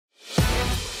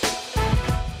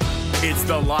It's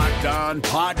the Locked On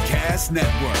Podcast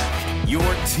Network, your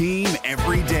team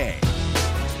every day.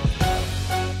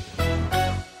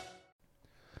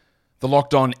 The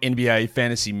Locked On NBA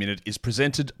Fantasy Minute is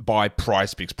presented by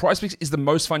PrizePicks. PrizePicks is the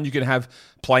most fun you can have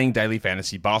playing daily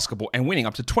fantasy basketball and winning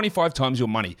up to 25 times your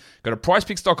money. Go to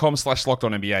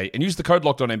prizepicks.com/LockedOnNBA and use the code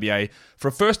LockedOnNBA for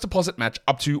a first deposit match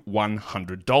up to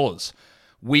 $100.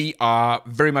 We are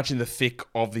very much in the thick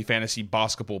of the fantasy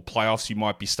basketball playoffs. You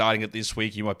might be starting it this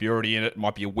week. You might be already in it. It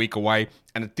might be a week away.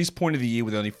 And at this point of the year,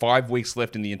 with only 5 weeks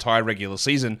left in the entire regular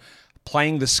season,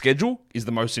 playing the schedule is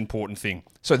the most important thing.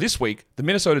 So this week, the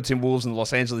Minnesota Timberwolves and the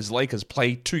Los Angeles Lakers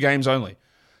play 2 games only.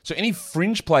 So any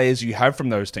fringe players you have from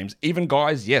those teams, even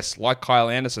guys, yes, like Kyle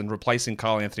Anderson replacing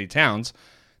Karl Anthony Towns,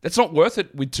 that's not worth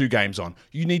it with 2 games on.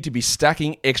 You need to be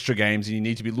stacking extra games, and you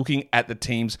need to be looking at the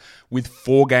teams with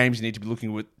 4 games. You need to be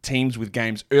looking at teams with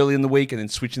games early in the week and then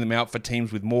switching them out for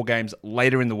teams with more games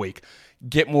later in the week.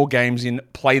 Get more games in,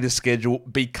 play the schedule,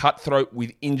 be cutthroat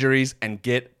with injuries, and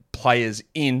get players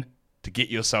in to get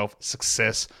yourself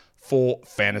success for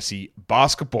fantasy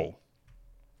basketball.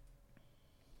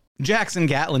 Jackson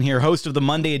Gatlin here, host of the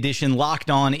Monday edition Locked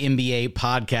On NBA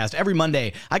podcast. Every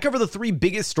Monday, I cover the 3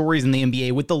 biggest stories in the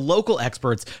NBA with the local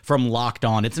experts from Locked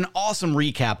On. It's an awesome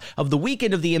recap of the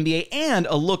weekend of the NBA and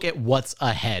a look at what's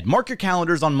ahead. Mark your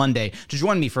calendars on Monday to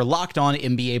join me for Locked On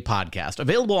NBA podcast,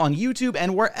 available on YouTube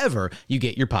and wherever you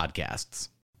get your podcasts.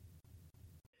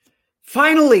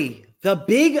 Finally, the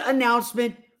big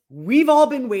announcement we've all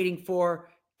been waiting for.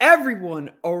 Everyone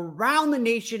around the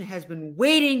nation has been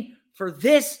waiting for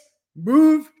this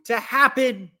move to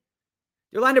happen.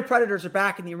 The Orlando Predators are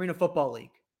back in the Arena Football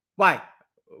League. Why?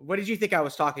 What did you think I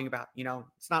was talking about? You know,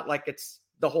 it's not like it's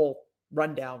the whole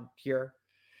rundown here.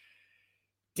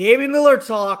 Damian Lillard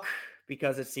talk,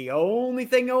 because it's the only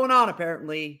thing going on,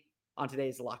 apparently, on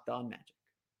today's Locked On Magic.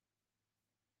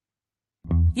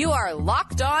 You are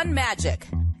Locked On Magic,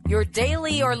 your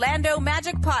daily Orlando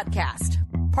Magic podcast,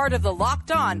 part of the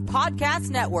Locked On Podcast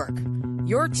Network,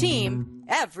 your team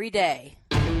every day.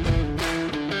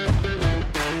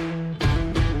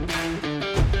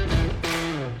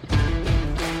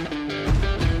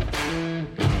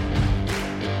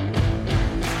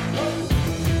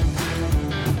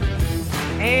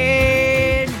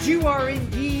 And you are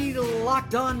indeed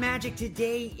Locked On Magic.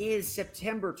 Today is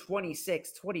September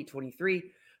 26,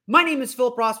 2023. My name is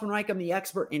Philip Rossman-Reich. I'm the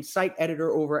expert and site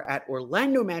editor over at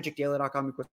OrlandoMagicDaily.com.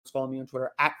 You can follow me on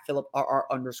Twitter at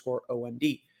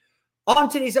PhilipRR_OMD. On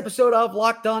today's episode of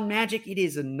Locked On Magic, it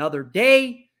is another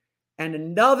day and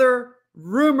another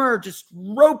rumor just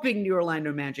roping the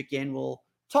Orlando Magic in. We'll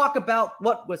talk about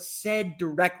what was said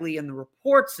directly in the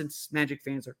report, since Magic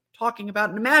fans are talking about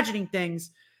and imagining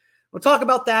things. We'll talk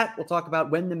about that. We'll talk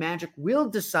about when the Magic will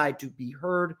decide to be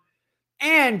heard.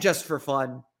 And just for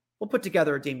fun, we'll put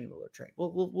together a Damian Lillard trade.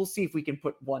 We'll see if we can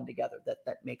put one together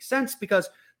that makes sense, because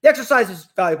the exercise is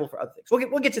valuable for other things.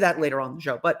 We'll get to that later on in the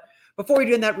show. But before we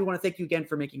do that, we want to thank you again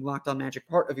for making Locked On Magic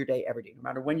part of your day every day, no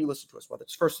matter when you listen to us, whether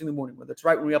it's first thing in the morning, whether it's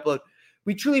right when we upload.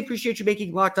 We truly appreciate you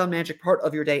making Locked On Magic part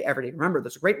of your day every day. Remember,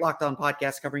 there's a great Locked On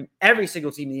podcast covering every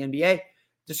single team in the NBA.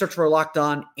 Just search for Locked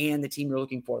On and the team you're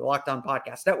looking for, the Locked On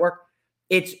Podcast Network.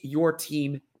 It's your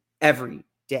team every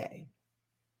day.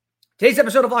 Today's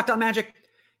episode of Locked On Magic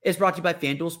is brought to you by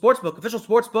FanDuel Sportsbook, official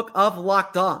sportsbook of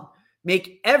Locked On.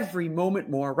 Make every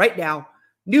moment more. Right now,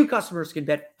 new customers can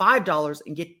bet $5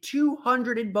 and get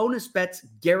 $200 in bonus bets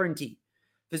guaranteed.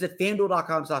 Visit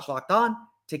FanDuel.com/LockedOn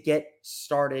to get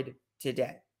started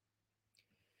today.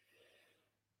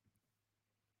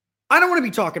 I don't want to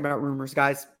be talking about rumors,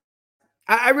 guys.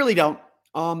 I really don't.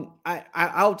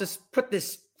 I'll just put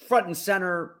this front and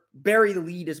center, bury the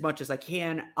lead as much as I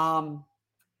can.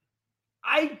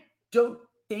 I don't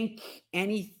think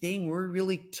anything we're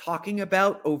really talking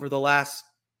about over the last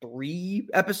 3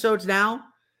 episodes now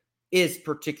is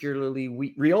particularly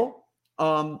real.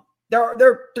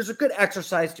 There's a good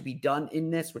exercise to be done in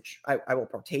this, which I will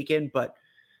partake in, but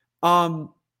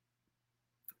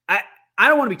I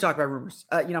don't want to be talking about rumors.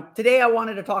 Today I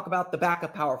wanted to talk about the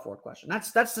backup power forward question.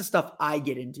 That's the stuff I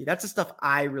get into. That's the stuff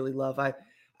I really love.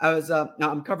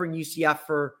 I'm covering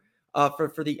UCF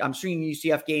I'm streaming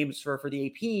UCF games for the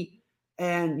AP.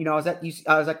 And, I was at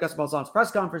Gus Malzahn's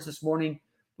press conference this morning.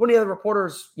 One of the other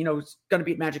reporters, who's going to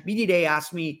be at Magic Media Day,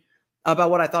 asked me about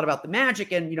what I thought about the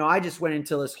Magic. And, I just went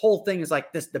into this whole thing is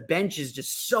like this. The bench is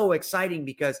just so exciting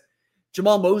because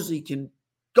Jamal Mosley can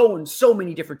go in so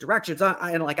many different directions.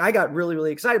 I got really,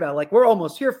 really excited about it. Like, we're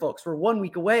almost here, folks. We're 1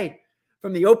 week away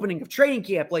from the opening of training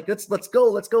camp. Like, let's go.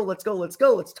 Let's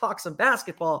talk some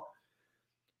basketball.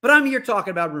 But I'm here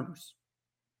talking about rumors.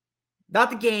 Not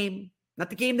the game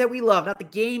that we love, not the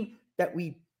game that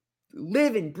we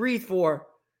live and breathe for,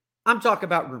 I'm talking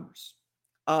about rumors.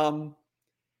 I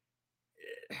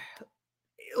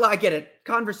get it.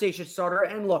 Conversation starter.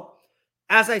 And look,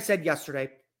 as I said yesterday,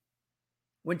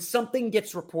 when something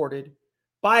gets reported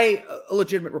by a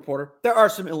legitimate reporter, there are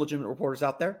some illegitimate reporters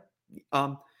out there.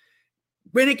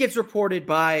 When it gets reported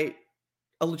by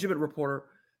a legitimate reporter,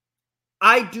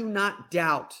 I do not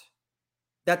doubt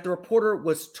that the reporter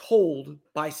was told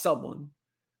by someone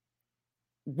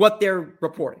what they're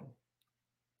reporting.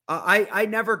 I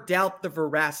never doubt the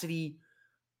veracity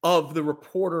of the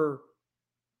reporter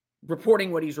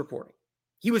reporting what he's reporting.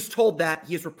 He was told that.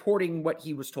 He is reporting what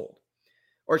he was told,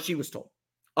 or she was told,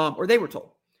 or they were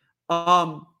told.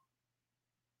 What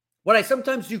I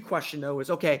sometimes do question, though,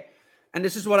 is, okay, and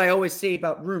this is what I always say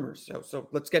about rumors. So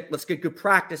let's get good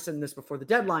practice in this before the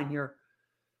deadline here.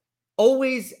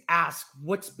 Always ask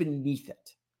what's beneath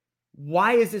it.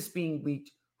 Why is this being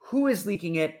leaked? Who is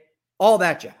leaking it? All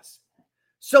that jazz.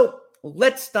 So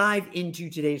let's dive into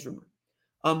today's rumor.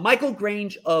 Michael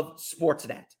Grange of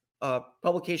Sportsnet, a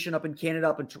publication up in Canada,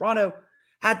 up in Toronto,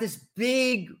 had this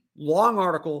big, long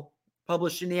article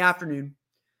published in the afternoon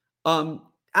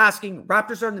asking,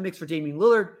 Raptors are in the mix for Damian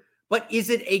Lillard, but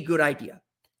is it a good idea?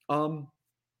 The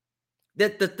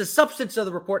substance of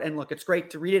the report, and look, it's great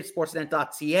to read it at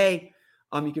sportsnet.ca.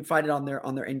 You can find it on their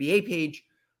NBA page.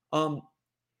 The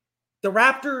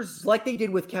Raptors, like they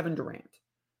did with Kevin Durant,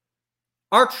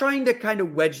 are trying to kind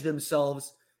of wedge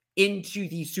themselves into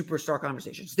these superstar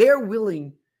conversations. They're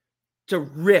willing to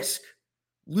risk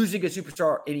losing a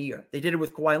superstar in a year. They did it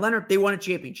with Kawhi Leonard. They won a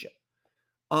championship.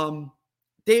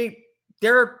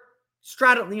 They're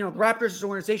straddling, the Raptors as an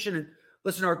organization, and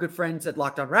listen to our good friends at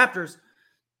Locked On Raptors.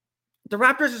 The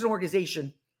Raptors as an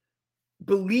organization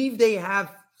believe they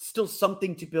have still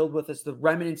something to build with as the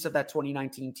remnants of that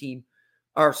 2019 team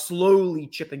are slowly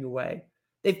chipping away.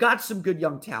 They've got some good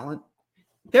young talent.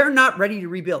 They're not ready to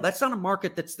rebuild. That's not a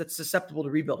market that's susceptible to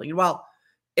rebuilding. And while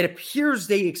it appears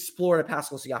they explored a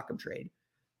Pascal Siakam trade,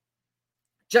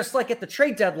 just like at the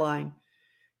trade deadline,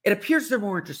 it appears they're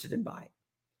more interested in buying.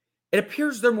 It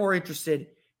appears they're more interested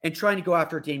in trying to go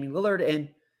after Damian Lillard. And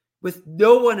with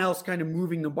no one else kind of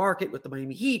moving the market with the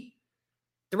Miami Heat,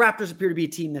 the Raptors appear to be a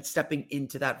team that's stepping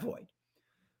into that void.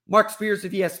 Mark Spears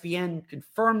of ESPN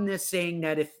confirmed this, saying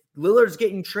that if Lillard's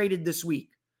getting traded this week,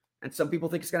 and some people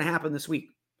think it's going to happen this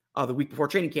week, the week before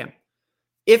training camp,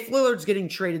 if Lillard's getting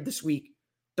traded this week,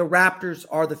 the Raptors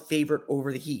are the favorite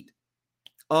over the Heat.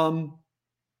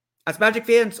 As Magic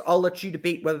fans, I'll let you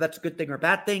debate whether that's a good thing or a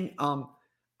bad thing.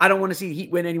 I don't want to see the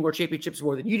Heat win any more championships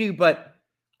more than you do, but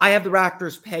I have the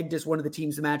Raptors pegged as one of the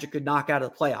teams the Magic could knock out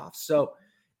of the playoffs. So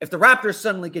if the Raptors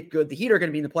suddenly get good, the Heat are going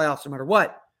to be in the playoffs no matter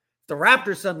what. If the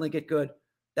Raptors suddenly get good,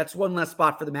 that's one less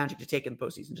spot for the Magic to take in the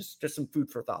postseason. Just some food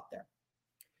for thought there.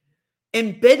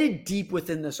 Embedded deep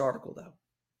within this article, though,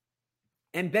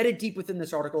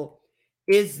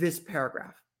 is this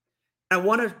paragraph. I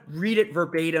want to read it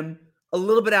verbatim, a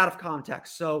little bit out of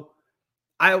context. So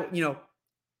the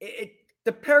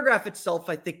paragraph itself,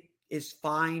 I think, is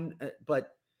fine,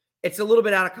 but it's a little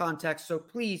bit out of context. So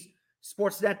please,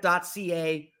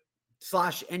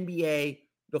 sportsnet.ca/NBA,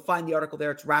 you'll find the article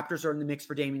there. It's Raptors are in the mix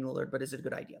for Damian Lillard, but is it a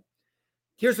good idea?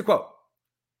 Here's the quote.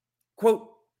 Quote,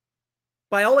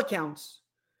 by all accounts,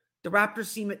 the Raptors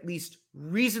seem at least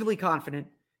reasonably confident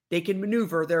they can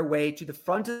maneuver their way to the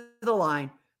front of the line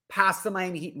past the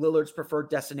Miami Heat, Lillard's preferred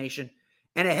destination,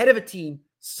 and ahead of a team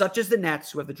such as the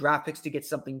Nets, who have the draft picks to get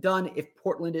something done if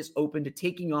Portland is open to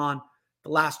taking on the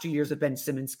last 2 years of Ben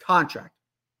Simmons' contract.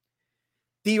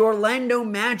 The Orlando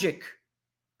Magic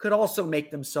could also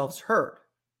make themselves heard,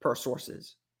 per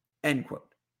sources, end quote.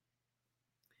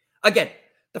 Again,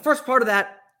 the first part of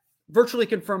that, virtually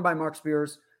confirmed by Mark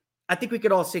Spears. I think we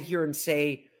could all sit here and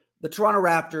say the Toronto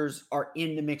Raptors are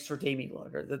in the mix for Damian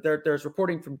Lillard. There's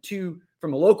reporting from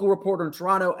a local reporter in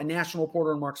Toronto, a national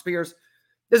reporter in Mark Spears.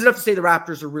 There's enough to say the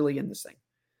Raptors are really in this thing.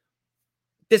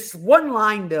 This one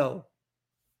line, though,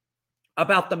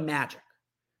 about the Magic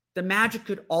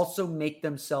could also make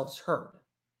themselves heard,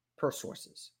 per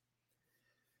sources.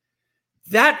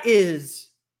 That is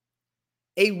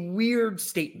a weird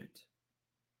statement.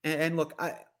 And look,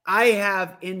 I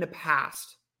have in the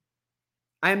past,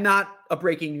 I am not a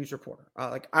breaking news reporter.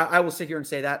 I will sit here and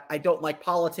say that. I don't like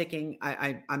politicking.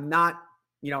 I'm not,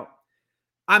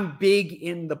 I'm big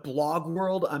in the blog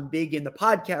world. I'm big in the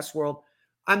podcast world.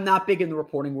 I'm not big in the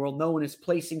reporting world. No one is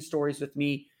placing stories with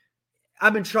me.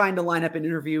 I've been trying to line up an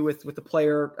interview with the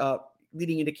player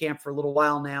leading into camp for a little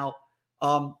while now.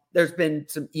 There's been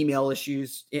some email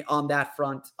issues on that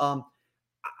front.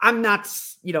 I'm not,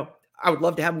 I would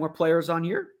love to have more players on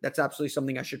here. That's absolutely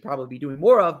something I should probably be doing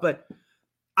more of, but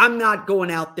I'm not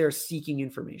going out there seeking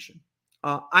information.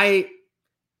 I'm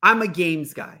a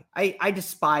games guy. I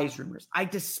despise rumors. I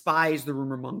despise the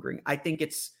rumor mongering. I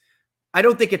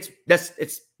don't think it's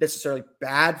necessarily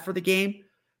bad for the game,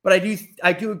 but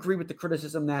I do agree with the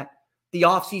criticism that the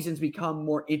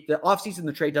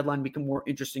the trade deadline become more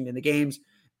interesting than the games,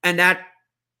 and that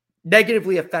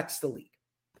negatively affects the league.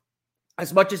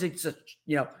 As much as it's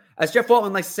as Jeff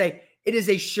Waltman likes to say, it is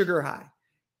a sugar high.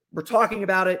 We're talking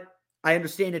about it. I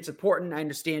understand it's important. I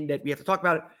understand that we have to talk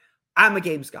about it. I'm a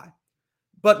games guy.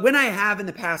 But when I have in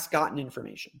the past gotten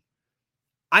information,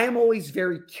 I am always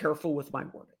very careful with my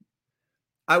wording.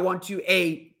 I want to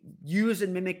use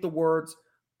and mimic the words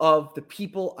of the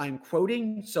people I'm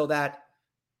quoting so that,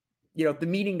 the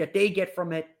meaning that they gets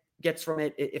from it.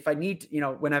 If I need,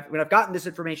 when I've gotten this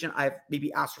information, I've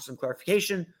maybe asked for some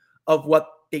clarification of what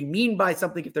they mean by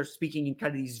something if they're speaking in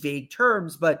kind of these vague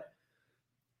terms. But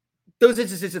those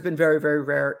instances have been very, very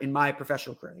rare in my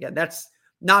professional career. Again, that's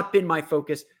not been my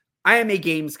focus. I am a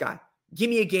games guy. Give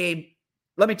me a game.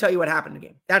 Let me tell you what happened in the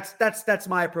game. That's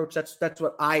my approach. That's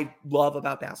what I love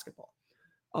about basketball.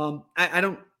 I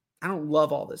don't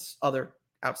love all this other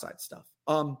outside stuff.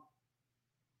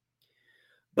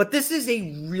 But this is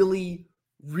a really,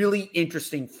 really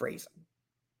interesting phrasing.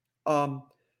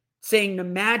 Saying the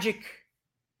Magic,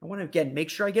 I want to again make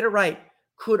sure I get it right,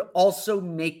 could also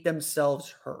make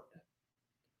themselves heard.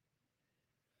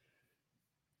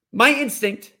 My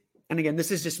instinct, and again, this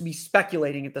is just me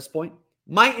speculating at this point,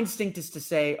 my instinct is to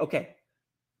say, okay,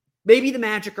 maybe the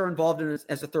Magic are involved in it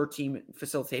as a third team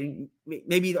facilitating,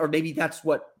 maybe that's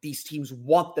what these teams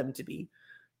want them to be.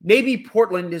 Maybe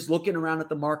Portland is looking around at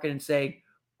the market and saying,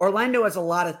 Orlando has a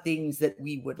lot of things that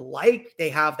we would like. They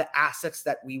have the assets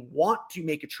that we want to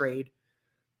make a trade.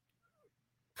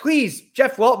 Please,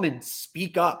 Jeff Weltman,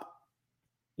 speak up.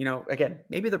 Again,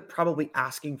 maybe they're probably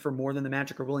asking for more than the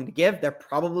Magic are willing to give. They're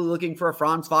probably looking for a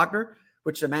Franz Wagner,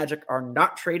 which the Magic are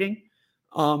not trading.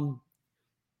 We'll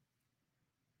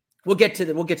get to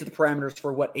the parameters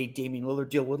for what a Damian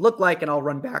Lillard deal would look like, and I'll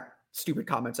run back stupid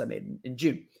comments I made in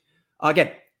June.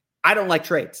 Again, I don't like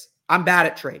trades. I'm bad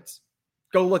at trades.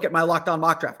 Go look at my Locked On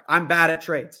mock draft. I'm bad at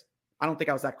trades. I don't think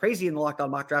I was that crazy in the Locked On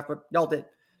mock draft, but y'all did.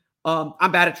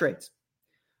 I'm bad at trades.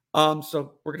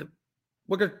 So we're gonna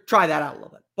try that out a little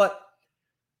bit. But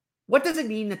what does it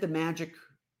mean that the Magic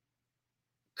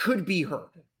could be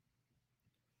heard,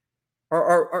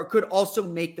 or could also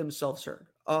make themselves heard?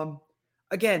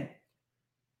 Again,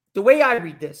 the way I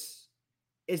read this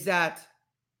is that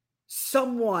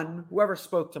whoever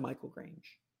spoke to Michael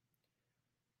Grange,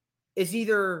 is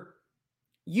either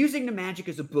using the Magic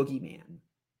as a boogeyman,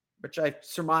 which I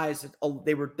surmise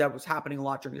that was happening a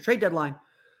lot during the trade deadline,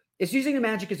 is using the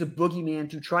Magic as a boogeyman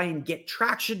to try and get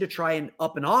traction, to try and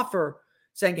up an offer,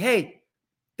 saying, hey,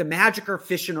 the Magic are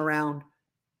fishing around.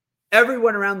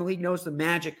 Everyone around the league knows the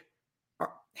Magic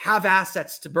have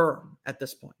assets to burn at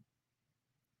this point.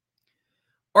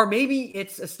 Or maybe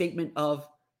it's a statement of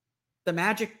the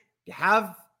Magic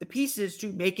have the pieces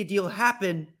to make a deal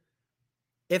happen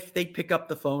if they pick up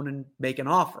the phone and make an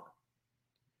offer.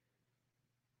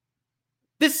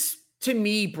 This, to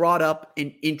me, brought up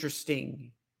an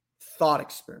interesting thought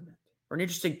experiment, or an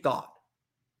interesting thought.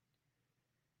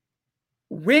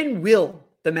 When will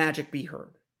the Magic be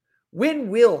heard? When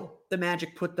will the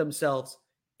Magic put themselves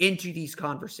into these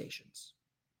conversations?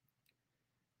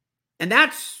 And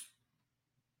that's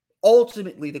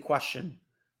ultimately the question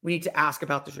we need to ask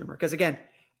about this rumor. Because again,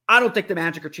 I don't think the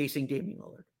Magic are chasing Damian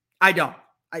Lillard. I don't.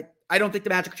 I don't think the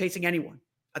Magic are chasing anyone.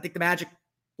 I think the Magic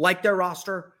like their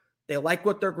roster. They like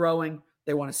what they're growing.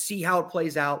 They want to see how it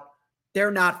plays out. They're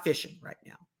not fishing right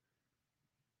now.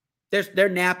 They're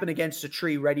napping against a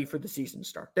tree ready for the season to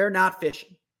start. They're not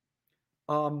fishing.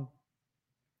 But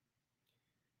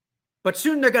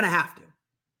soon they're going to have to.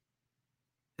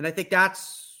 And I think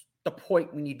that's the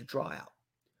point we need to draw out.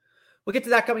 We'll get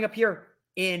to that coming up here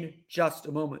in just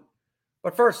a moment.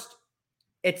 But first,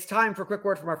 it's time for a quick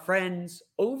word from our friends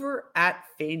over at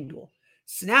FanDuel.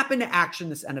 Snap into action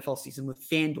this NFL season with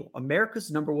FanDuel,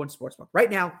 America's #1 sportsbook.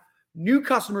 Right now, new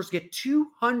customers get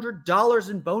 $200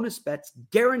 in bonus bets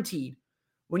guaranteed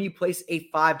when you place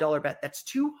a $5 bet. That's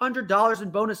 $200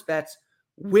 in bonus bets,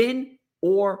 win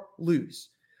or lose.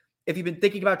 If you've been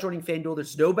thinking about joining FanDuel,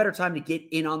 there's no better time to get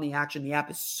in on the action. The app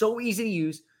is so easy to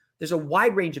use. There's a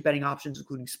wide range of betting options,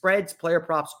 including spreads, player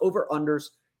props,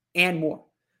 over-unders, and more.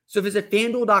 So visit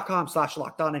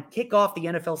FanDuel.com/lockedon and kick off the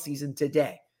NFL season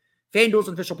today. FanDuel's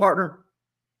an official partner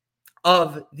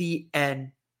of the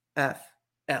NFL.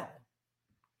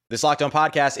 This Locked On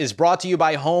podcast is brought to you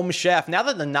by Home Chef. Now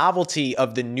that the novelty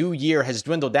of the new year has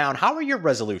dwindled down, how are your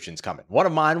resolutions coming? One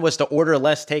of mine was to order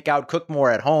less takeout, cook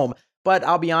more at home, but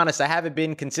I'll be honest, I haven't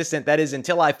been consistent. That is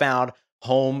until I found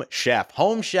Home Chef.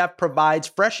 Home Chef provides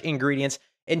fresh ingredients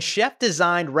and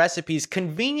chef-designed recipes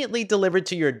conveniently delivered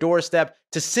to your doorstep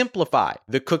to simplify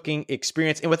the cooking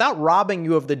experience and without robbing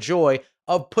you of the joy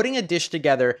of putting a dish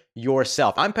together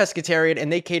yourself. I'm pescatarian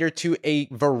and they cater to a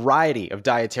variety of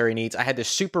dietary needs. I had this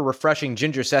super refreshing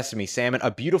ginger sesame salmon,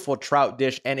 a beautiful trout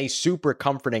dish, and a super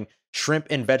comforting shrimp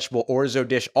and vegetable orzo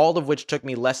dish, all of which took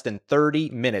me less than 30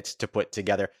 minutes to put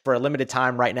together. For a limited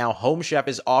time right now, Home Chef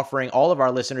is offering all of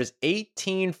our listeners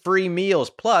 18 free meals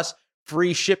plus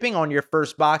free shipping on your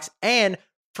first box and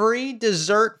free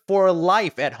dessert for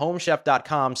life at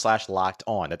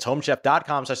homechef.com/lockedon. That's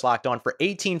homechef.com/lockedon for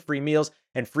 18 free meals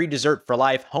and free dessert for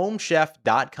life.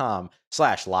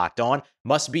 Homechef.com/lockedon.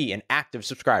 Must be an active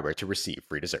subscriber to receive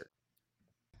free dessert.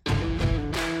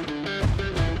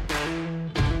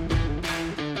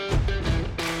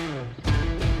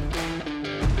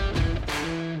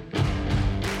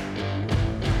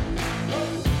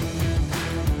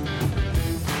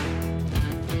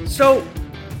 So,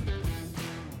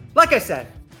 like I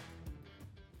said,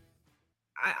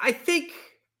 I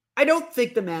don't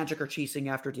think the Magic are chasing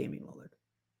after Damian Lillard.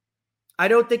 I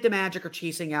don't think the Magic are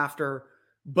chasing after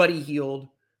Buddy Hield.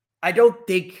 I don't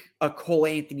think a Cole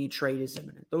Anthony trade is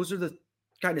imminent. Those are the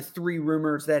kind of three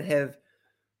rumors that have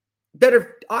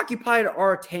occupied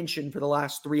our attention for the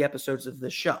last 3 episodes of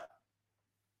this show.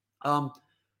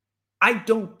 I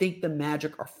don't think the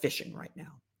Magic are fishing right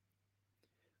now.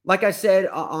 Like I said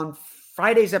on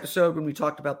Friday's episode when we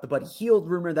talked about the Buddy Hield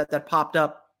rumor that popped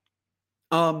up,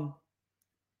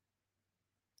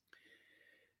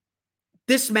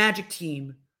 this Magic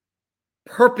team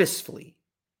purposefully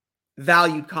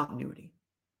valued continuity.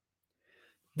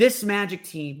 This Magic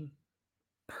team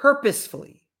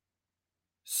purposefully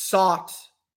sought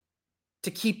to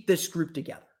keep this group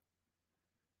together.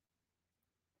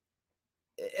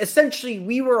 Essentially,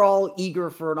 we were all eager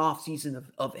for an offseason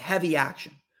of heavy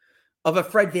action, of a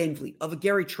Fred VanVleet, of a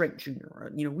Gary Trent Jr.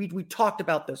 We talked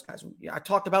about those guys. I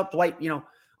talked about Dwight,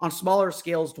 on smaller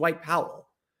scales, Dwight Powell.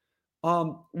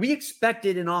 We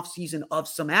expected an offseason of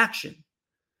some action.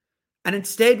 And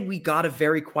instead, we got a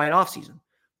very quiet offseason.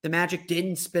 The Magic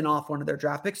didn't spin off one of their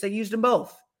draft picks. They used them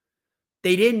both.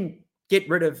 They didn't get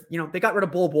rid of, they got rid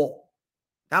of Bol Bol.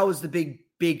 That was the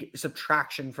big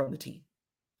subtraction from the team.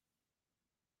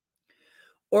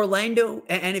 Orlando,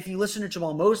 and if you listen to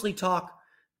Jamal Mosley talk,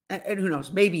 and who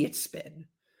knows, maybe it's spin,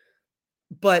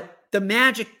 but the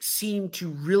Magic seem to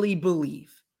really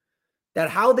believe that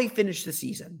how they finished the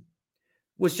season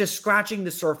was just scratching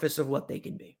the surface of what they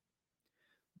can be.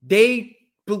 They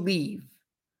believe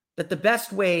that the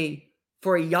best way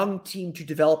for a young team to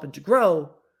develop and to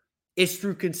grow is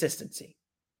through consistency.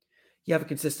 You have a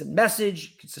consistent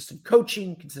message, consistent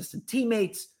coaching, consistent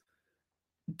teammates.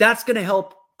 That's going to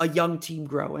help a young team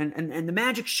grow. And the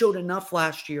Magic showed enough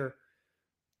last year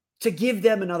to give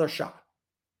them another shot.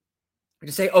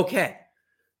 To say, okay,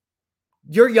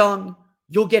 you're young,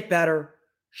 you'll get better.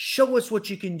 Show us what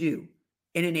you can do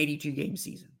in an 82-game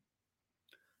season.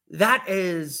 That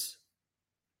is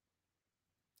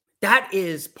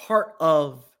part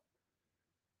of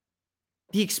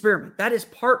the experiment. That is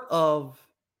part of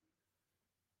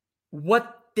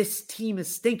what this team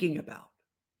is thinking about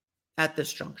at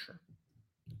this juncture.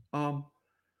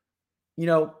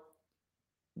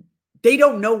 They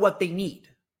don't know what they need.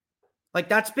 Like,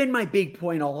 that's been my big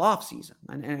point all offseason.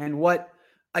 And what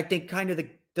I think kind of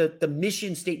the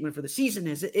mission statement for the season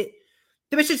is,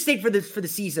 the mission statement for the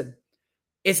season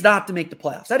is not to make the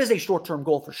playoffs. That is a short-term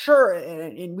goal for sure,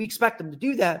 and we expect them to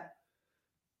do that.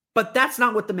 But that's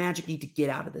not what the Magic need to get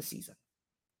out of the season.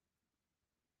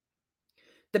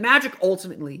 The Magic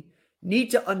ultimately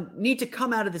need to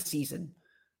come out of the season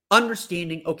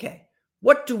understanding, okay,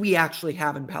 what do we actually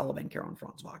have in Paolo Banchero and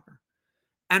Franz Wagner?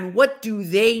 And what do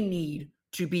they need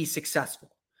to be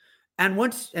successful? And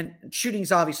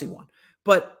shooting's obviously one,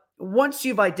 but once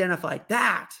you've identified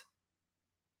that,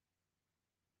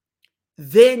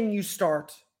 then you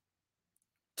start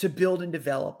to build and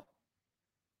develop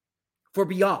for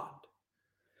beyond.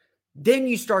 Then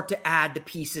you start to add the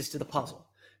pieces to the puzzle.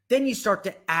 Then you start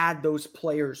to add those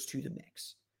players to the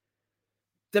mix.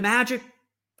 The Magic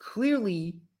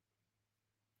clearly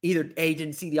either A,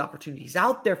 didn't see the opportunities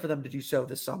out there for them to do so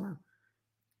this summer,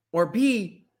 or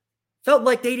B, felt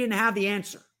like they didn't have the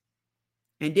answer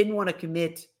and didn't want to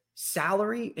commit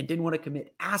salary and didn't want to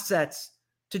commit assets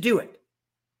to do it.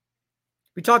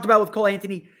 We talked about with Cole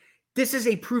Anthony, this is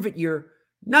a prove-it year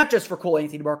not just for Cole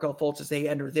Anthony, Markelle Fultz as they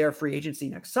enter their free agency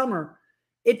next summer.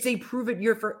 It's a prove-it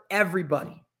year for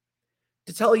everybody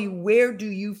to tell you, where do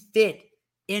you fit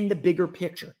in the bigger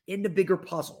picture, in the bigger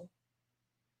puzzle?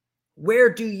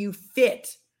 Where do you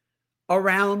fit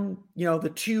around,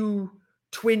 the two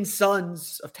twin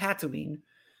sons of Tatooine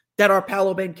that are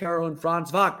Paolo Banchero and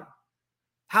Franz Wagner?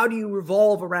 How do you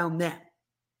revolve around them?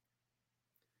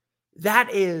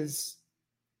 That's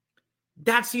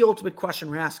the ultimate question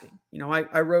we're asking.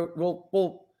 I wrote,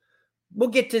 we'll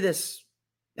get to this.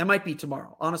 It might be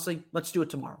tomorrow. Honestly, let's do it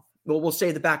tomorrow. We'll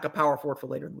save the backup power forward for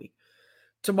later in the week.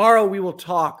 Tomorrow we will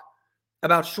talk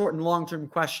about short and long-term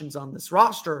questions on this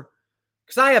roster,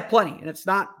 because I have plenty, and it's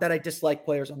not that I dislike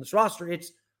players on this roster.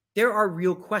 There are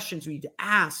real questions we need to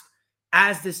ask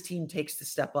as this team takes the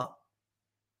step up.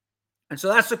 And so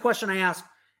that's the question I ask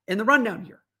in the rundown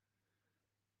here.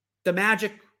 The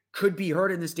Magic could be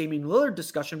heard in this Damian Lillard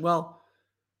discussion. Well,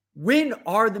 when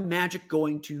are the Magic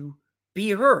going to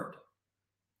be heard?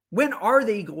 When are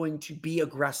they going to be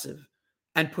aggressive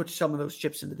and put some of those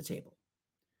chips into the table?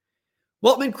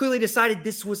 Weltman clearly decided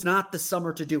this was not the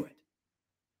summer to do it.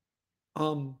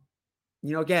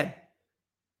 Again,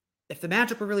 if the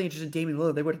Magic were really interested in Damian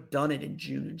Lillard, they would have done it in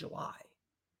June and July.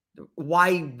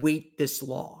 Why wait this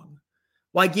long?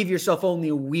 Why give yourself only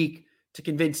a week to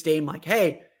convince Dame, like,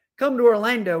 hey, come to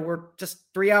Orlando. We're just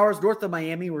 3 hours north of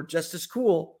Miami. We're just as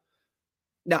cool.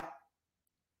 No.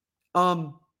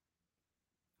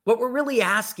 What we're really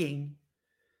asking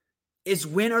is,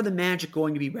 when are the Magic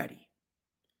going to be ready?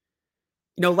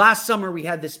 Last summer we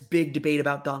had this big debate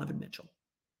about Donovan Mitchell.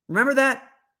 Remember that?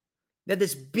 We had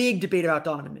this big debate about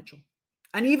Donovan Mitchell.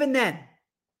 And even then,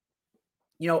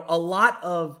 a lot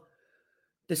of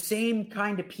the same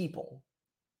kind of people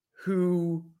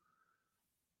who,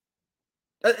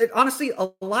 honestly, a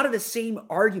lot of the same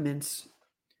arguments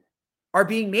are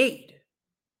being made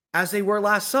as they were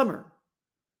last summer.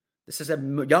 This is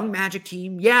a young Magic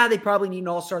team. Yeah, they probably need an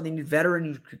all-star. They need a veteran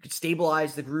who could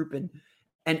stabilize the group and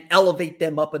elevate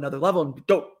them up another level. And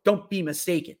don't be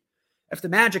mistaken. If the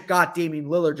Magic got Damian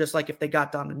Lillard, just like if they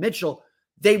got Donovan Mitchell,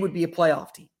 they would be a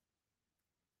playoff team.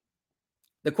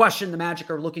 The question the Magic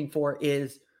are looking for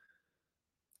is,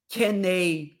 do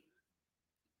they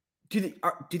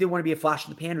want to be a flash in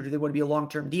the pan, or do they want to be a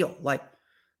long-term deal? Like,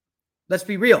 let's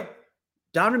be real.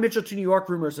 Donovan Mitchell to New York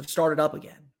rumors have started up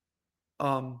again.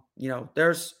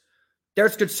 There's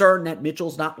concern that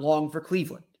Mitchell's not long for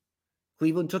Cleveland.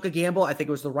 Cleveland took a gamble. I think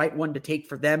it was the right one to take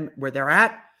for them where they're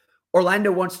at.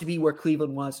 Orlando wants to be where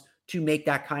Cleveland was to make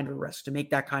that kind of a risk, to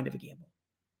make that kind of a gamble.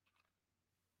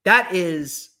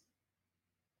 That's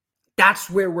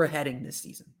where we're heading this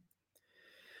season.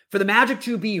 For the Magic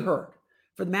to be heard,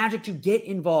 for the Magic to get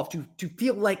involved, to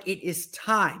feel like it is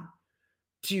time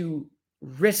to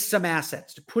risk some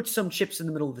assets, to put some chips in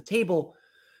the middle of the table,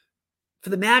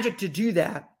 for the Magic to do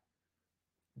that,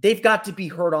 they've got to be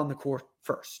heard on the court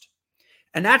first.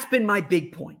 And that's been my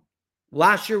big point.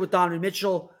 Last year with Donovan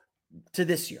Mitchell to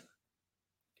this year.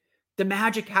 The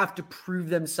Magic have to prove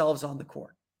themselves on the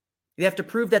court. They have to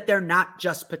prove that they're not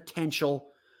just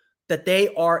potential, that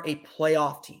they are a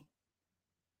playoff team.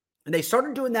 And they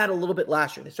started doing that a little bit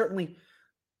last year. They certainly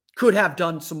could have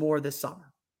done some more this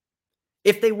summer,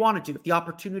 if they wanted to, if the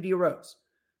opportunity arose.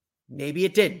 Maybe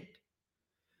it didn't.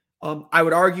 I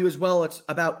would argue as well, it's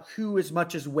about who as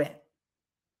much as when.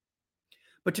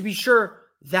 But to be sure,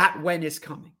 that when is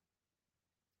coming.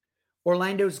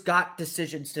 Orlando's got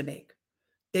decisions to make.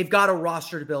 They've got a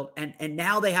roster to build, and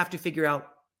now they have to figure out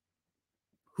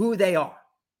who they are.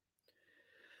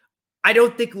 I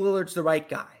don't think Lillard's the right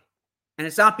guy. And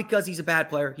it's not because he's a bad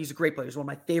player. He's a great player. He's one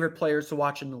of my favorite players to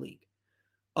watch in the league.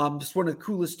 Just one of the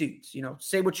coolest dudes.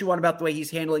 Say what you want about the way he's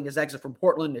handling his exit from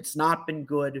Portland. It's not been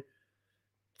good.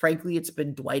 Frankly, it's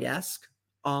been Dwight-esque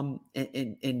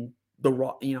in the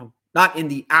wrong, not in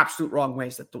the absolute wrong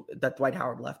ways that Dwight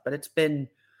Howard left, but it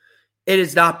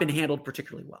has not been handled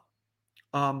particularly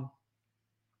well.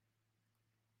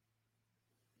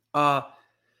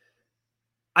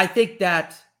 I think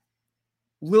that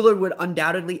Lillard would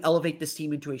undoubtedly elevate this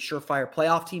team into a surefire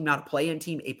playoff team, not a play-in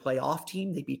team, a playoff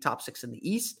team. They'd be top 6 in the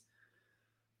East.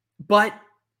 But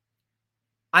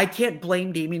I can't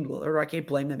blame Damian Lillard, or I can't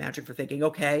blame the Magic for thinking,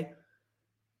 okay,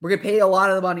 we're going to pay a lot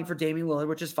of the money for Damian Lillard,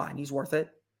 which is fine. He's worth it.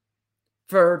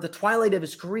 For the twilight of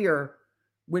his career,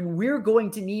 when we're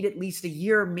going to need at least a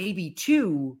year, maybe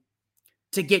 2,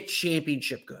 to get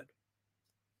championship good.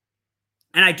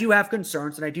 And I do have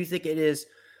concerns, and I do think it is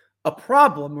a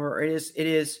problem, or it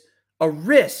is a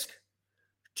risk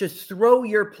to throw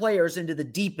your players into the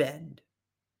deep end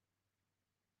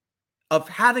of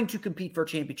having to compete for a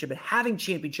championship and having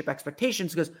championship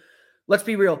expectations. Because let's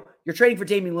be real. You're trading for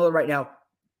Damian Lillard right now.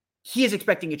 He is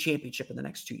expecting a championship in the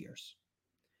next 2 years.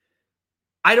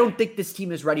 I don't think this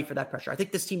team is ready for that pressure. I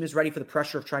think this team is ready for the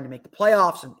pressure of trying to make the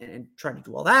playoffs and trying to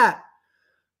do all that.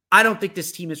 I don't think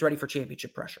this team is ready for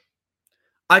championship pressure.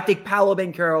 I think Paolo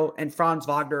Banchero and Franz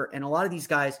Wagner and a lot of these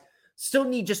guys still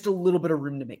need just a little bit of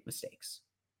room to make mistakes.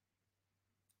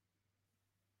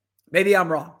 Maybe I'm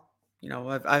wrong.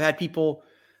 I had people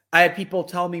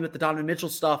tell me with the Donovan Mitchell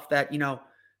stuff that,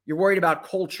 you're worried about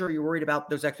culture. You're worried about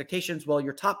those expectations. Well,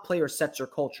 your top player sets your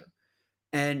culture.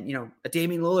 And, a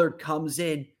Damian Lillard comes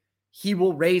in, he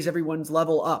will raise everyone's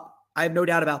level up. I have no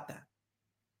doubt about that.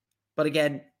 But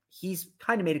again, he's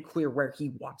kind of made it clear where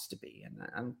he wants to be.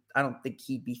 And I don't think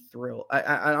he'd be thrilled.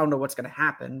 I don't know what's going to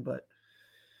happen, but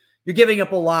you're giving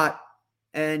up a lot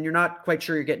and you're not quite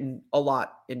sure you're getting a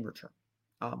lot in return.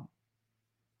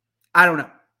 I don't know.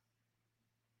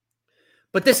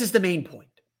 But this is the main point.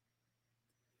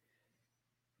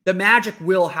 The Magic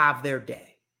will have their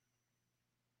day.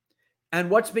 And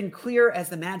what's been clear as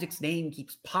the Magic's name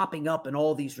keeps popping up in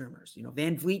all these rumors,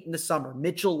 Van Vliet in the summer,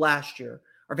 Mitchell last year,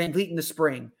 or Van Vliet in the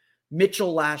spring,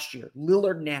 Mitchell last year,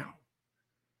 Lillard now,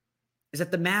 is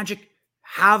that the Magic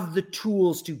have the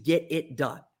tools to get it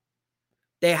done.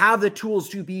 They have the tools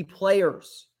to be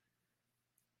players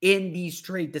in these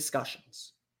trade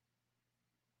discussions.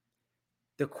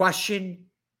 The question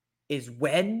is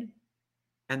when,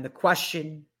 and the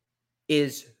question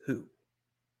is who.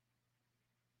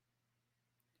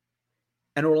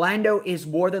 And Orlando is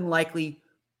more than likely,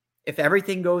 if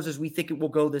everything goes as we think it will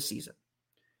go this season,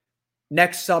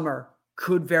 next summer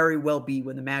could very well be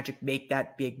when the Magic make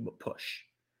that big push.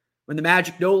 When the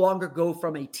Magic no longer go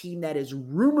from a team that is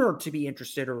rumored to be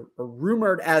interested or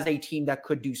rumored as a team that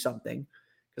could do something.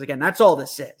 Because again, that's all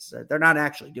this is. They're not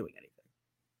actually doing anything.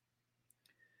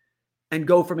 And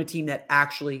go from a team that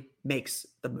actually makes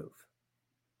the move.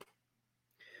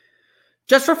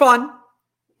 Just for fun,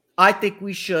 I think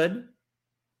we should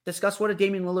discuss what a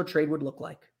Damian Lillard trade would look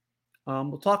like.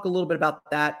 We'll talk a little bit about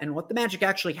that and what the Magic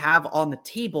actually have on the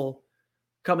table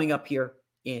coming up here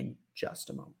in just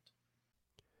a moment.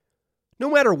 No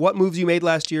matter what moves you made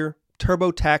last year,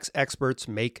 TurboTax experts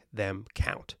make them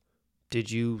count. Did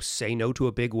you say no to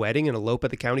a big wedding and elope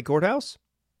at the county courthouse?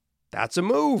 That's a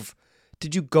move.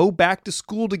 Did you go back to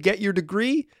school to get your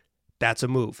degree? That's a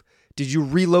move. Did you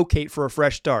relocate for a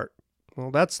fresh start? Well,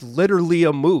 that's literally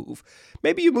a move.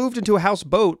 Maybe you moved into a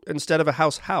houseboat instead of a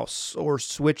house, or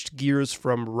switched gears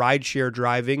from rideshare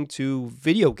driving to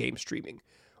video game streaming.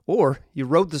 Or you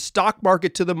rode the stock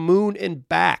market to the moon and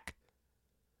back.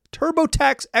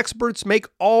 TurboTax experts make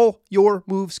all your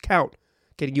moves count,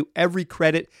 getting you every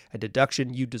credit and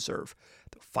deduction you deserve.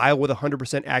 They'll file with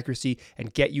 100% accuracy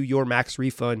and get you your max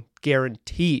refund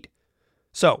guaranteed.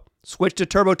 So, switch to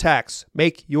TurboTax.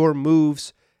 Make your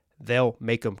moves. They'll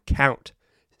make them count.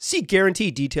 See guarantee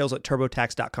details at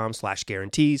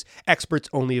turbotax.com/guarantees. Experts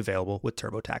only available with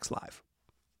TurboTax Live.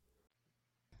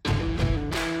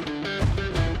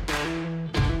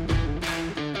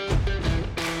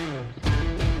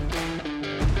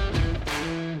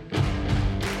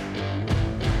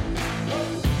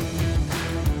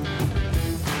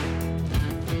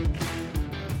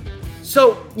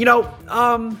 So,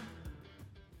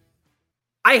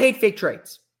 I hate fake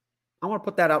trades. I want to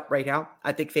put that up right now.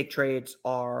 I think fake trades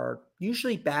are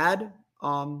usually bad.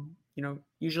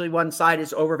 Usually one side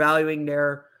is overvaluing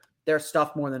their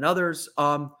stuff more than others.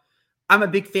 I'm a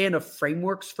big fan of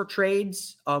frameworks for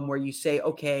trades, where you say,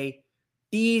 okay,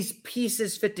 these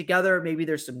pieces fit together. Maybe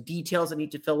there's some details I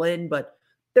need to fill in, but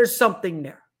there's something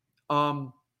there.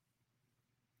 For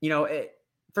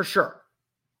sure.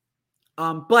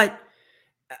 But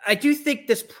I do think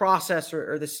this process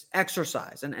or this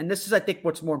exercise, and this is, I think,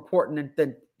 what's more important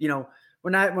than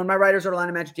when my writers at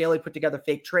Atlanta Magic Daily put together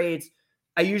fake trades,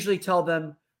 I usually tell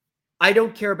them, I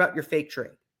don't care about your fake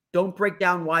trade. Don't break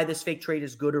down why this fake trade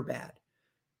is good or bad.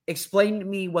 Explain to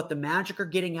me what the Magic are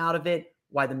getting out of it,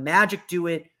 why the Magic do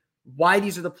it, why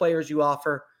these are the players you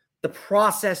offer. The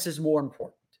process is more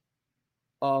important.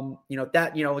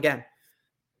 Again,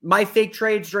 my fake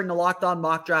trades during the Locked On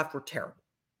mock draft were terrible.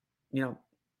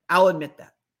 I'll admit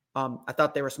that. I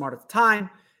thought they were smart at the time.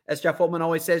 As Jeff Holtman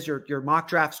always says, your mock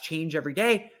drafts change every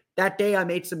day. That day I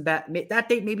made some bad. That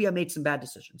day maybe I made some bad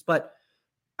decisions, but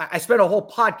I spent a whole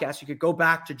podcast. You could go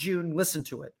back to June, listen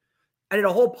to it. I did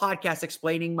a whole podcast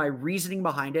explaining my reasoning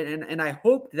behind it, and I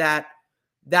hope that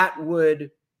would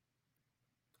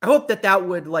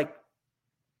like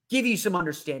give you some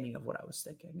understanding of what I was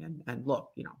thinking. And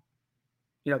look,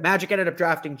 Magic ended up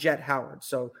drafting Jet Howard,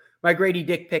 so my Grady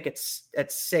Dick pick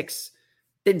at 6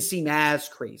 didn't seem as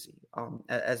crazy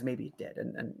as maybe it did.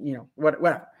 And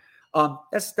whatever.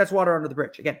 That's water under the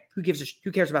bridge. Again, who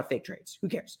cares about fake trades? Who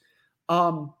cares?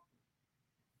 Over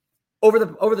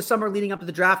the summer leading up to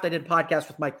the draft, I did a podcast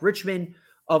with Mike Richmond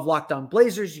of Locked On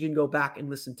Blazers. You can go back and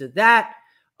listen to that.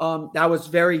 That was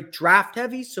very draft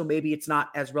heavy, so maybe it's not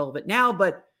as relevant now,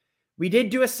 but we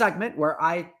did do a segment where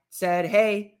I said,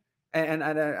 hey, and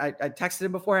I texted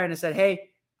him beforehand and said, hey,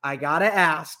 I got to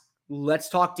ask, let's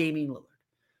talk Damian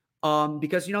Lillard.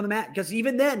 Because, because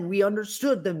even then we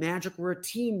understood the Magic were a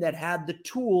team that had the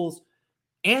tools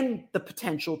and the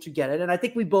potential to get it. And I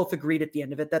think we both agreed at the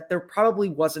end of it that there probably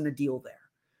wasn't a deal there.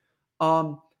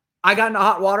 I got into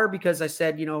hot water because I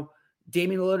said,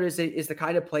 Damian Lillard is the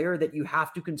kind of player that you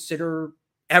have to consider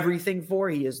everything for.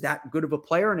 He is that good of a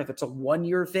player. And if it's a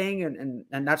 1-year thing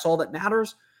and that's all that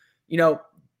matters, Damian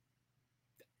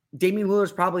Lillard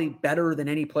is probably better than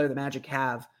any player the Magic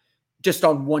have just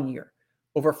on 1 year.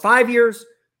 Over 5 years,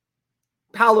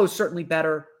 Paolo's certainly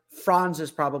better. Franz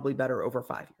is probably better over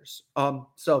 5 years.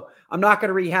 So I'm not going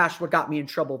to rehash what got me in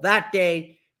trouble that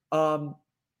day.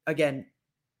 Again,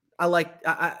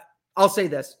 I'll say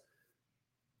this.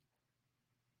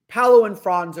 Paolo and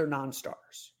Franz are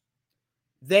non-stars.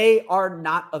 They are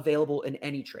not available in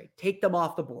any trade. Take them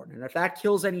off the board. And if that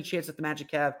kills any chance that the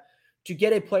Magic have to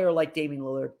get a player like Damian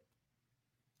Lillard,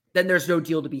 then there's no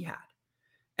deal to be had.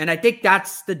 And I think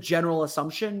that's the general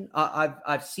assumption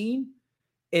I've seen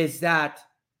is that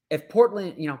if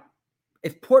Portland's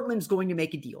going to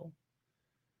make a deal,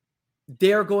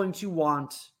 they're going to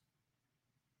want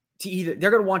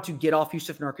to get off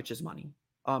Yusuf Nurkic's money.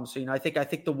 I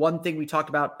think the one thing we talked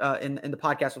about in the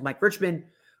podcast with Mike Richmond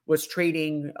was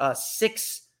trading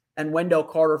 6 and Wendell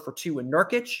Carter for 2 and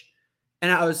Nurkic.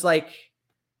 And I was like,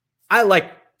 I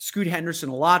like Scoot Henderson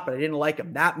a lot, but I didn't like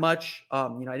him that much. I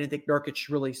didn't think Nurkic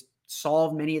really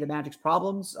solved many of the Magic's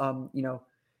problems.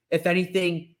 If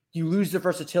anything, you lose the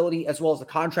versatility as well as the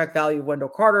contract value of Wendell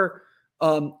Carter,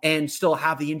 and still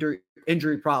have the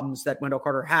injury problems that Wendell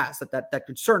Carter has that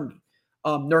concern me.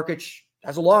 Nurkic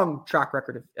has a long track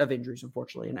record of injuries,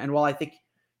 unfortunately. And while I think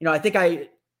I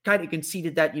kind of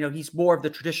conceded that, he's more of the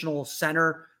traditional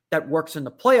center that works in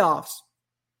the playoffs,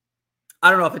 I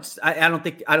don't know if it's, I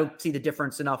don't see the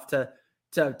difference enough to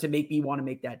make me want to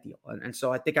make that deal. And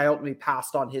so I think I ultimately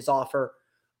passed on his offer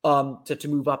to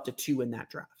move up to 2 in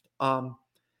that draft.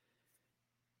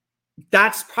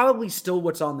 That's probably still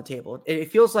what's on the table.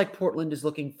 It feels like Portland is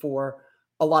looking for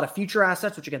a lot of future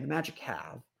assets, which again, the Magic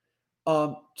have,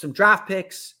 some draft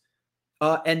picks,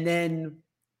 and then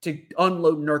to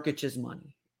unload Nurkic's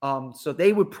money. So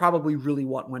they would probably really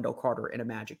want Wendell Carter in a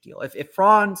Magic deal. If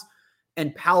Franz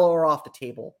and Paolo are off the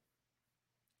table,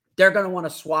 they're going to want to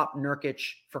swap Nurkic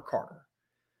for Carter.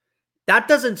 That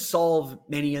doesn't solve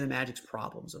many of the Magic's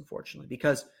problems, unfortunately,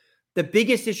 because the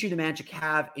biggest issue the Magic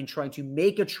have in trying to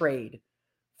make a trade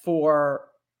for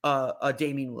a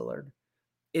Damian Lillard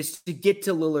is to get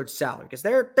to Lillard's salary, because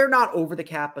they're not over the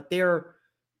cap, but they're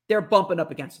bumping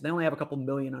up against it. They only have a couple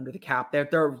million under the cap.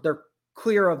 They're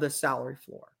clear of the salary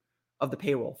floor, of the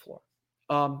payroll floor.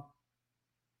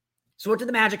 So what do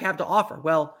the Magic have to offer?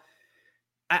 Well,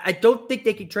 I don't think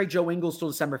they can trade Joe Ingles till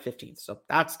December 15th. So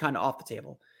that's kind of off the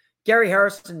table. Gary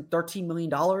Harrison, $13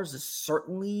 million is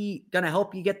certainly going to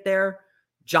help you get there.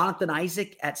 Jonathan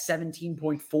Isaac at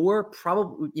 17.4,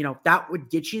 probably, that would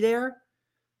get you there.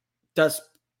 Does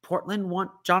Portland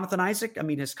want Jonathan Isaac? I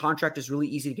mean, his contract is really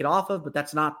easy to get off of, but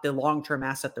that's not the long-term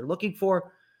asset they're looking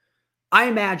for. I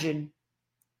imagine,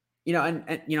 do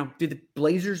the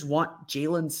Blazers want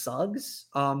Jalen Suggs?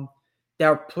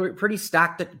 They're pretty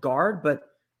stacked at guard, but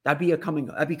that'd be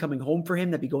coming home for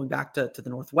him. That'd be going back to the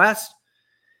Northwest.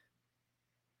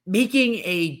 Making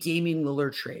a Damian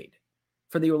Lillard trade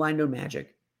for the Orlando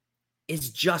Magic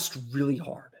is just really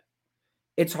hard.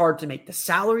 It's hard to make the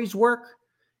salaries work.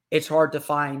 It's hard to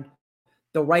find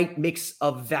the right mix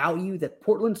of value that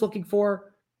Portland's looking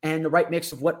for and the right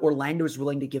mix of what Orlando is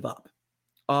willing to give up.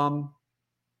 I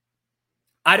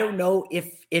don't know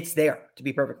if it's there, to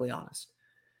be perfectly honest.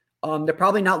 They're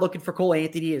probably not looking for Cole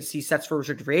Anthony as he sets for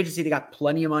restricted free agency. They got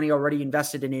plenty of money already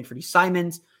invested in Anthony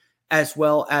Simons, as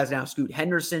well as now Scoot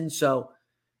Henderson. So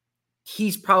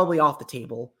he's probably off the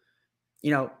table.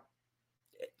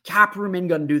 Cap room ain't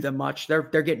going to do them much. They're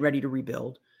getting ready to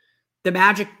rebuild. The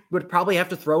Magic would probably have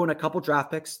to throw in a couple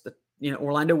draft picks.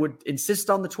 Orlando would insist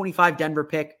on the 25 Denver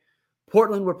pick.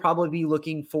 Portland would probably be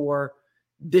looking for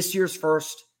this year's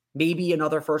first, maybe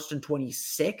another first in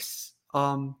 26.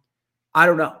 I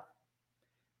don't know.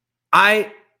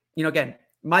 Again,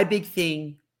 my big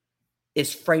thing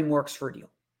is frameworks for a deal.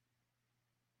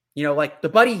 Like the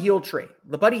Buddy Hield trade,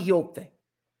 the Buddy Hield thing.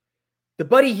 The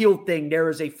Buddy Hield thing, there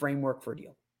is a framework for a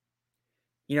deal.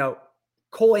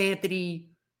 Cole Anthony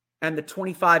and the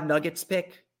 25 Nuggets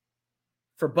pick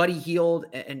for Buddy Hield,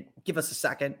 and give us a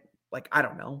second. I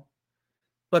don't know.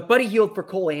 But Buddy Hield for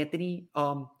Cole Anthony,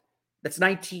 that's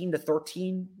 19 to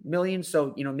 13 million.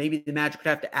 So, maybe the Magic would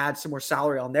have to add some more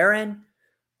salary on their end.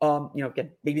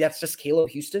 Again, maybe that's just Caleb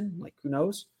Houston, who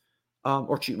knows?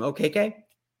 Or Chumo KK.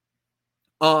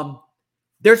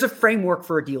 There's a framework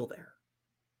for a deal there.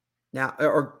 Now,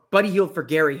 or Buddy Hield for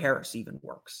Gary Harris even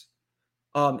works.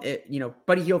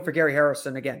 Buddy Hield for Gary Harris,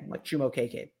 and again, Chumo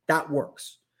KK, that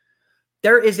works.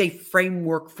 There is a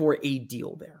framework for a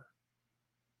deal there.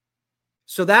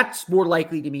 So that's more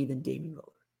likely to me than Damian Lillard.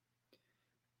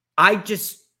 I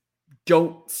just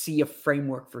don't see a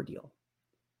framework for a deal.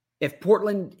 If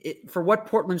Portland, for what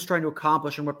Portland's trying to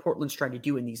accomplish and what Portland's trying to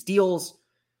do in these deals,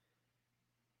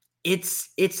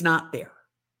 it's not there.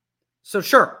 So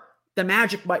sure, the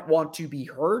Magic might want to be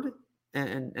heard,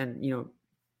 and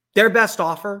their best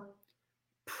offer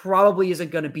probably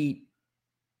isn't going to beat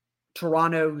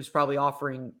Toronto, who's probably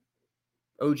offering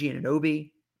OG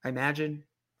Anunoby, I imagine.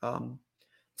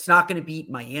 It's not going to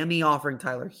beat Miami offering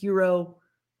Tyler Hero.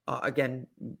 Again,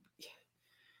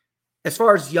 as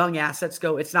far as young assets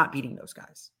go, it's not beating those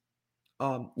guys.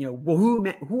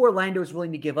 Who Orlando is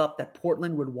willing to give up that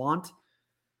Portland would want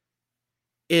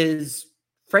is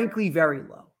frankly very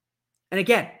low. And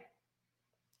again,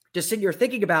 just sitting here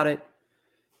thinking about it,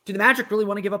 do the Magic really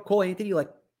want to give up Cole Anthony?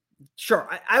 Sure,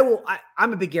 I will.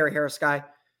 I'm a big Gary Harris guy.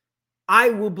 I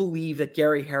will believe that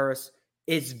Gary Harris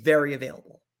is very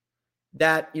available.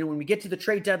 That, when we get to the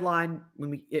trade deadline,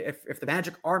 if the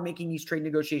Magic are making these trade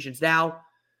negotiations now,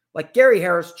 Gary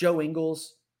Harris, Joe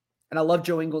Ingles, and I love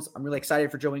Joe Ingles. I'm really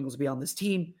excited for Joe Ingles to be on this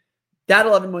team. That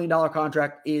 $11 million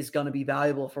contract is going to be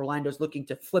valuable if Orlando's looking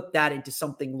to flip that into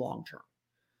something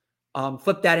long-term.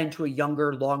 Flip that into a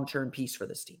younger, long-term piece for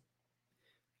this team.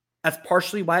 That's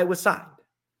partially why it was signed.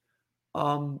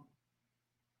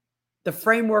 The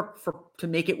framework to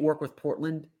make it work with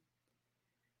Portland,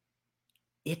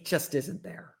 it just isn't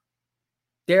there.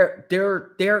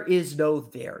 There is no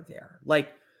there.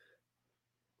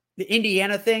 The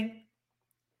Indiana thing,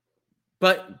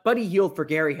 but Buddy Hield for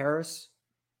Gary Harris,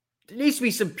 there needs to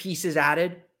be some pieces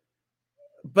added,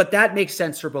 but that makes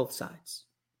sense for both sides.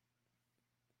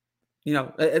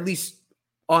 At least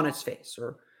on its face.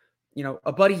 Or,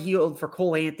 a Buddy Hield for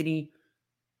Cole Anthony,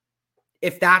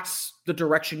 if that's the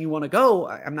direction you want to go.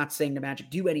 I'm not saying the Magic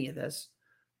do any of this,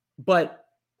 but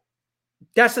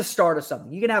that's the start of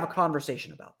something. You can have a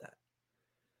conversation about that.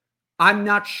 I'm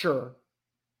not sure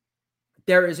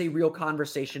there is a real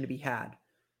conversation to be had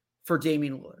for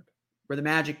Damian Lillard, where the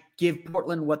Magic give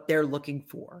Portland what they're looking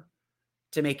for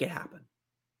to make it happen.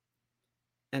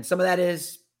 And some of that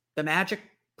is the Magic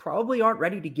probably aren't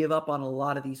ready to give up on a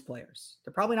lot of these players.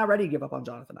 They're probably not ready to give up on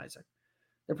Jonathan Isaac.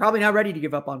 They're probably not ready to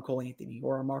give up on Cole Anthony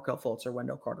or Markelle Fultz or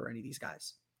Wendell Carter or any of these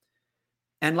guys.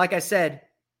 And like I said,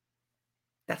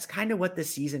 that's kind of what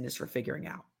this season is for figuring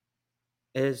out,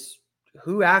 is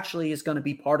who actually is going to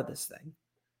be part of this thing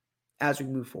as we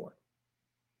move forward.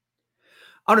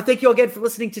 I want to thank you all again for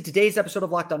listening to today's episode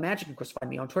of Locked On Magic. Of course, find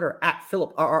me on Twitter at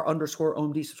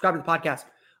 @PhilipRR_OMD. Subscribe to the podcast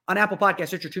on Apple Podcasts,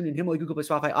 Stitcher, TuneIn, Himalaya, Google Play,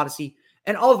 Spotify, Odyssey,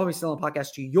 and all of them are still on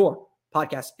podcast to your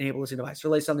podcast-enabled listening device. For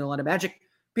the latest on the Orlando Magic,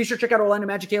 be sure to check out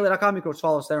OrlandoMagicDaily.com. You can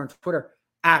follow us there on Twitter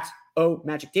at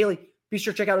 @OMagicDaily. Be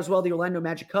sure to check out as well the Orlando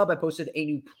Magic Hub. I posted a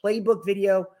new playbook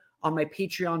video on my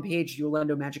Patreon page, the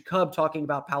Orlando Magic Hub, talking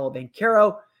about Paolo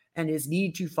Banchero and his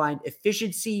need to find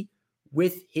efficiency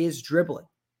with his dribbling.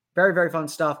 Very, very fun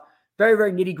stuff. Very,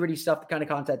 very nitty-gritty stuff, the kind of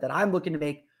content that I'm looking to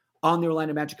make on the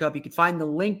Orlando Magic Hub. You can find the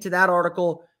link to that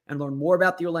article and learn more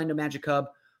about the Orlando Magic Hub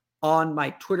on my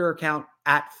Twitter account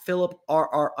at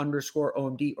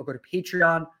PhilipRR_OMD, or go to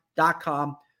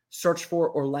patreon.com, search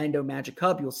for Orlando Magic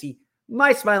Hub. You'll see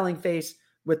my smiling face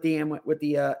with the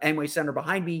Amway Center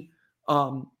behind me.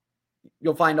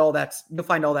 You'll find all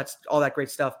that great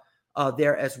stuff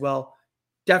there as well.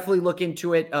 Definitely look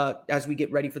into it as we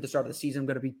get ready for the start of the season. I'm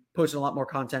going to be posting a lot more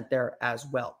content there as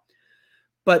well.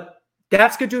 But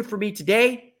that's going to do it for me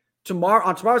today.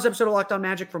 On tomorrow's episode of Locked On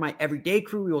Magic, for my everyday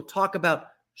crew, we will talk about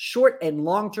short and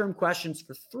long-term questions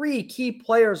for 3 key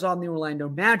players on the Orlando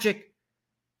Magic.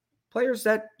 Players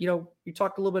that, we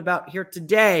talked a little bit about here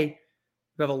today,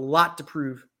 who have a lot to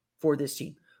prove for this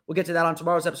team. We'll get to that on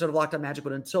tomorrow's episode of Locked On Magic.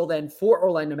 But until then, for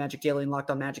Orlando Magic Daily and Locked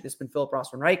On Magic, this has been Philip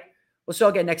Rossman-Reich. We'll see you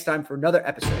all again next time for another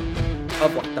episode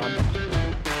of Locked On Magic.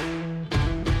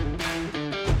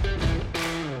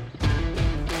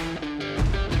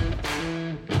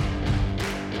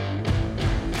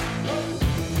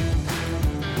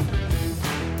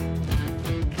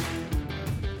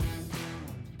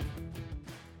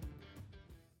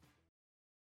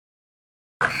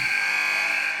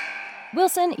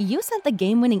 Wilson, you sent the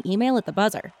game-winning email at the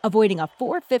buzzer, avoiding a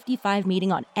 4:55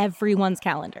 meeting on everyone's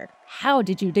calendar. How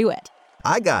did you do it?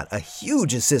 I got a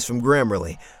huge assist from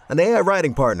Grammarly, an AI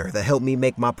writing partner that helped me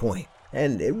make my point.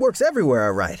 And it works everywhere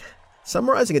I write.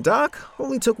 Summarizing a doc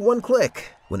only took one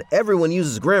click. When everyone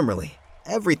uses Grammarly,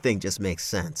 everything just makes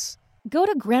sense. Go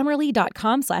to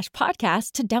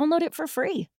Grammarly.com/podcast to download it for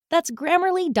free. That's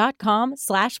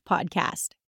Grammarly.com/podcast.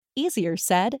 Easier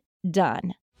said,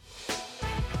 done.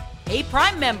 Hey,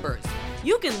 Prime members,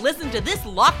 you can listen to this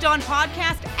Locked On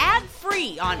podcast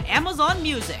ad-free on Amazon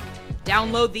Music.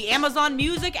 Download the Amazon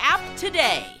Music app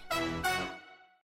today.